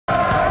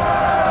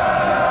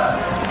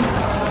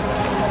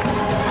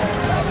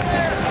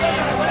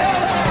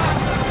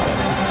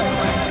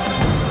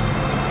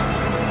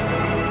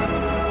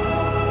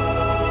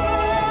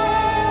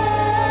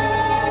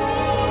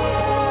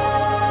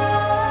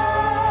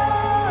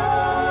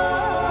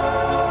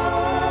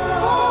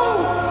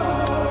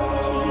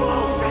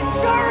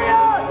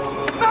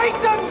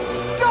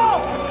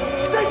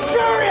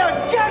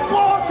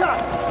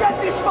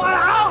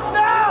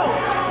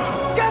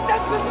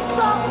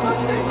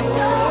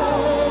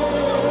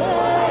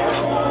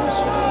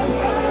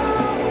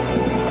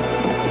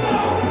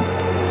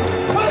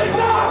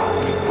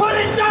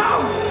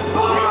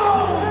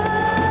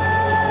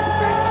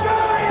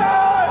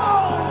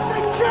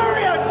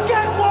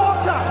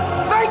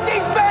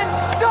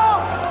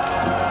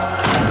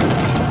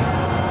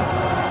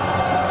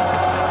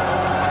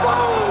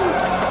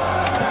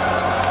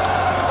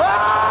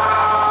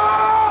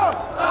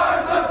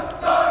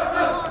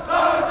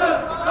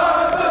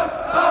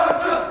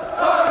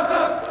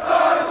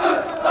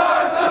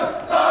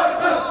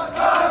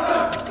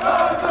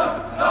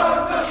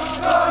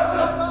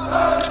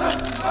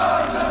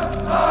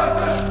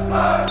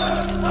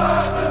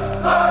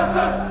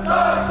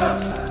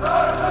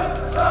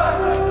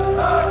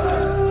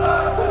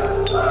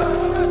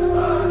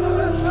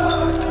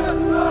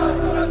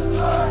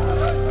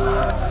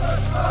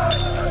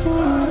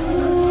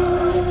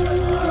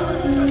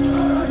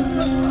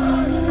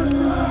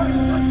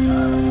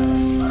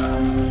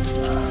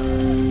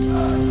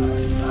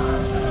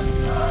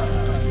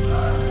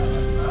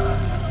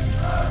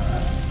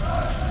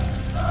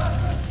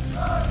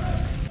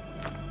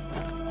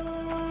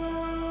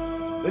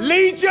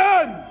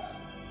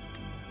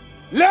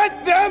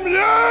Let them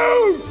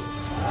loose!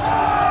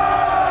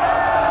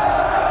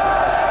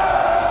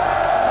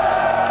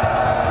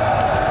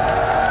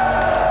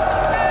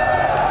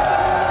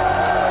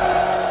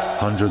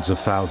 Hundreds of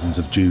thousands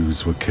of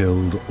Jews were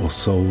killed or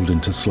sold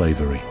into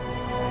slavery.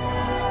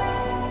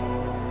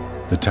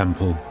 The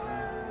temple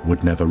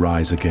would never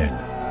rise again.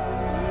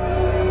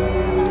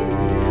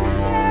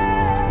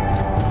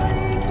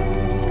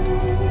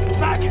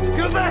 Back!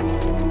 Go back!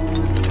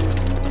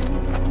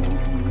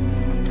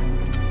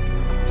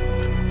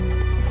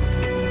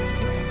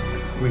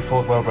 We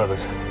fought well,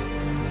 brothers.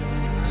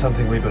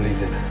 Something we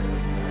believed in.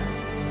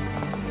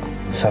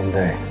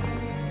 Someday,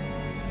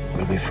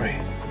 we'll be free.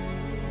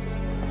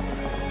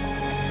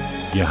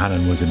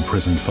 Yohanan was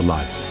imprisoned for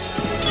life.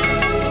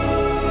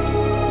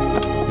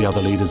 The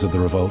other leaders of the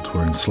revolt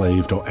were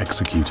enslaved or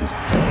executed.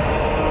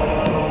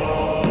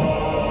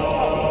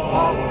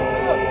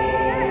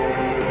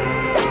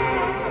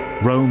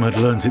 Rome had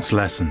learnt its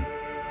lesson.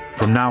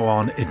 From now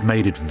on, it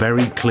made it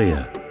very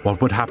clear what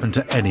would happen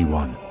to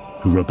anyone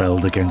who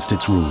rebelled against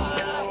its rule.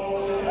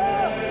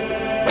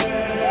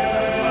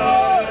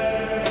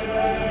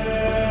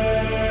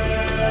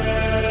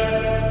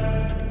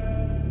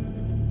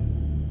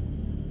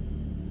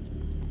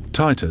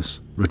 Titus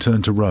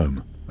returned to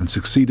Rome and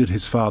succeeded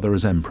his father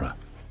as emperor,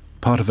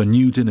 part of a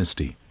new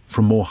dynasty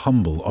from more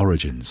humble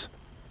origins,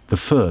 the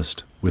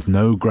first with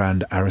no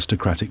grand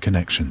aristocratic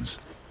connections.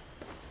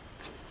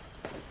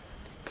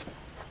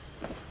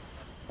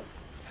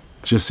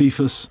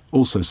 Josephus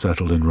also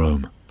settled in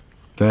Rome.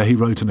 There he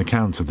wrote an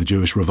account of the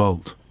Jewish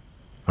revolt,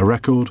 a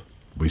record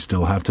we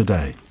still have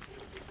today.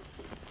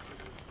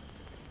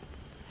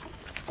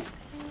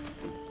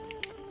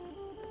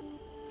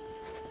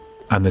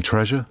 And the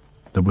treasure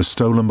that was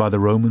stolen by the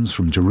Romans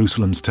from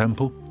Jerusalem's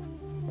temple?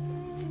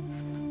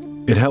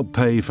 It helped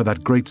pay for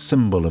that great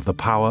symbol of the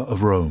power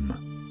of Rome,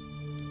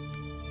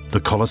 the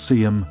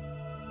Colosseum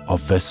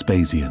of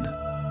Vespasian.